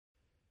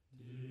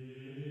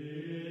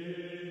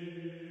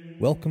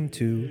Welcome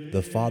to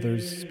The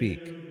Fathers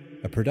Speak,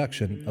 a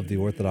production of the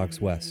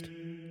Orthodox West.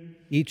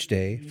 Each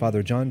day,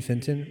 Father John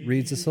Fenton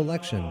reads a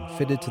selection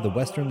fitted to the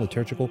Western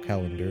liturgical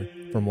calendar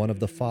from one of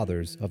the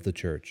Fathers of the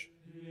Church.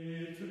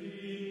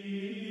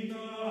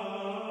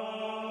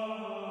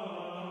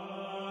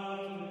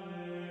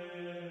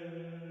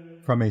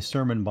 From a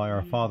sermon by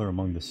our Father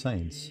among the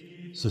Saints,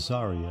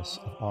 Caesarius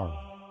of Ars.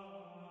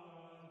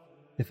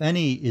 If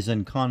any is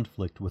in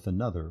conflict with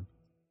another,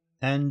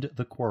 end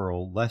the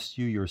quarrel, lest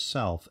you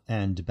yourself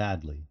end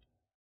badly.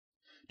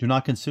 Do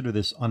not consider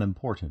this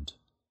unimportant.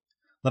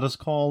 Let us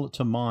call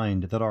to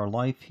mind that our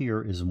life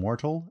here is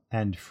mortal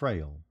and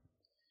frail,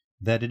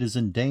 that it is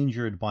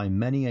endangered by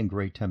many and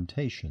great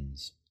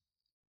temptations,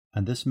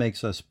 and this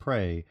makes us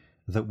pray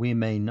that we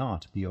may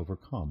not be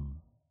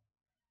overcome.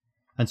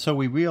 And so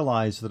we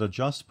realize that a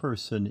just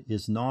person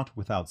is not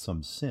without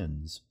some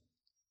sins,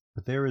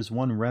 but there is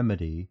one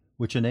remedy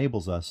which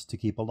enables us to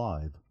keep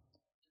alive.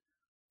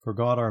 For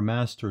God our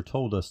Master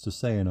told us to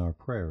say in our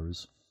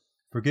prayers,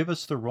 "Forgive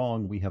us the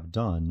wrong we have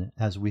done,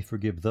 as we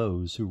forgive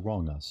those who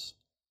wrong us."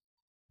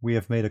 We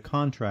have made a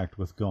contract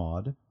with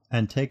God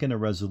and taken a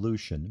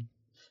resolution,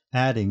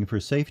 adding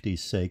for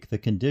safety's sake the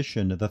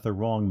condition that the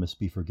wrong must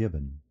be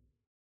forgiven.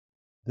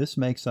 This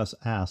makes us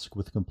ask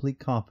with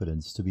complete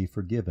confidence to be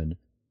forgiven,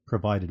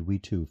 provided we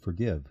too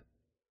forgive.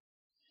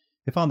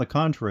 If on the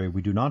contrary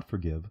we do not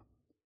forgive,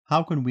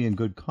 how can we in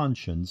good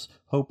conscience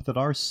hope that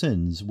our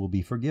sins will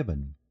be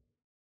forgiven?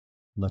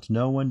 Let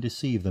no one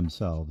deceive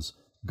themselves.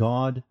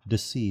 God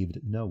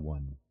deceived no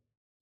one.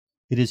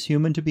 It is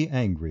human to be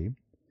angry,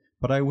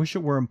 but I wish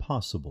it were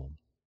impossible.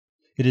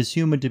 It is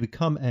human to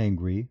become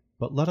angry,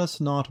 but let us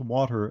not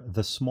water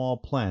the small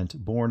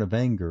plant born of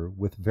anger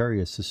with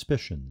various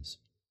suspicions.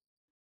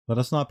 Let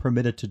us not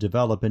permit it to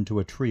develop into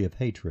a tree of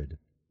hatred.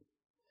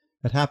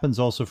 It happens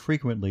also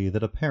frequently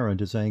that a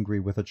parent is angry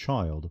with a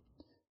child,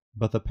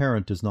 but the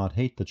parent does not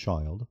hate the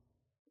child.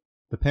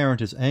 The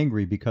parent is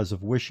angry because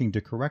of wishing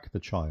to correct the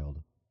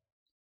child.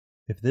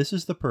 If this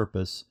is the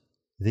purpose,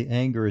 the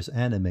anger is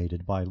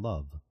animated by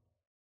love.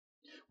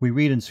 We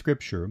read in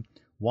Scripture,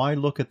 "Why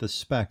look at the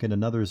speck in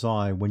another's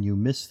eye when you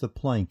miss the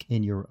plank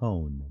in your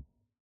own?"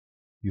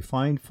 You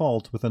find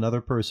fault with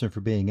another person for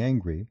being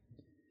angry,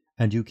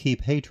 and you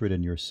keep hatred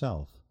in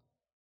yourself.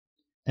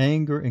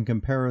 Anger in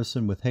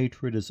comparison with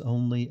hatred is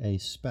only a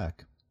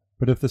speck,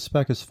 but if the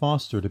speck is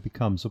fostered, it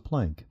becomes a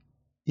plank.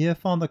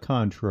 If, on the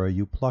contrary,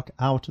 you pluck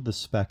out the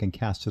speck and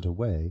cast it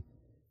away,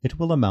 it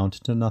will amount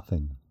to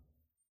nothing.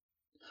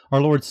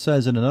 Our Lord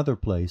says in another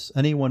place,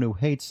 "Anyone who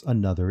hates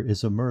another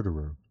is a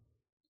murderer."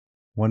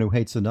 One who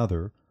hates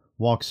another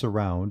walks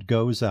around,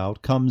 goes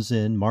out, comes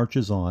in,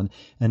 marches on,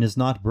 and is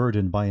not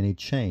burdened by any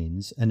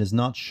chains, and is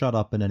not shut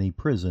up in any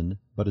prison,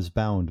 but is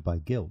bound by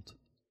guilt.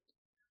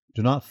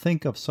 Do not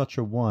think of such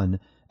a one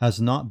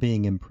as not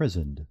being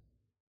imprisoned.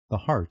 The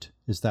heart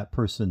is that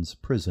person's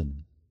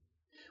prison.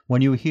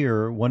 When you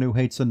hear one who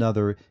hates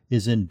another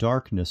is in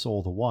darkness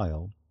all the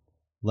while,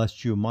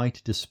 lest you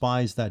might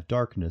despise that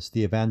darkness,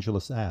 the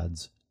evangelist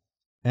adds,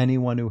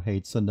 "Anyone who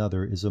hates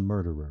another is a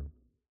murderer."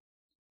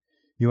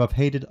 You have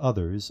hated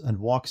others and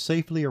walk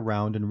safely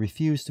around and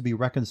refuse to be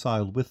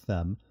reconciled with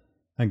them,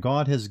 and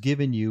God has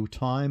given you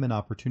time and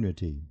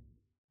opportunity.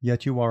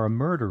 Yet you are a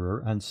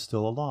murderer and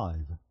still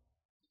alive.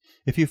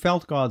 If you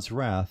felt God's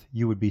wrath,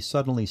 you would be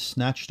suddenly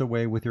snatched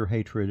away with your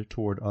hatred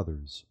toward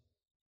others.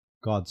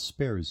 God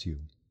spares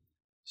you.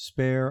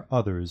 Spare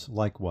others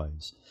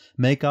likewise.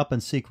 Make up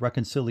and seek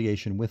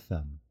reconciliation with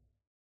them.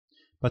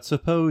 But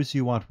suppose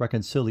you want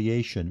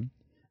reconciliation,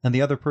 and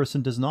the other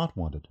person does not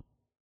want it.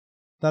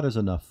 That is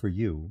enough for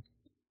you.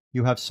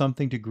 You have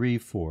something to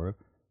grieve for.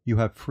 You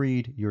have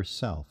freed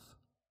yourself.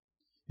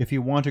 If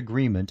you want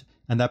agreement,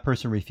 and that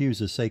person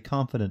refuses, say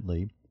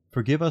confidently,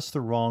 "Forgive us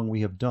the wrong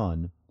we have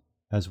done,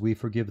 as we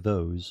forgive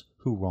those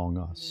who wrong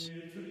us."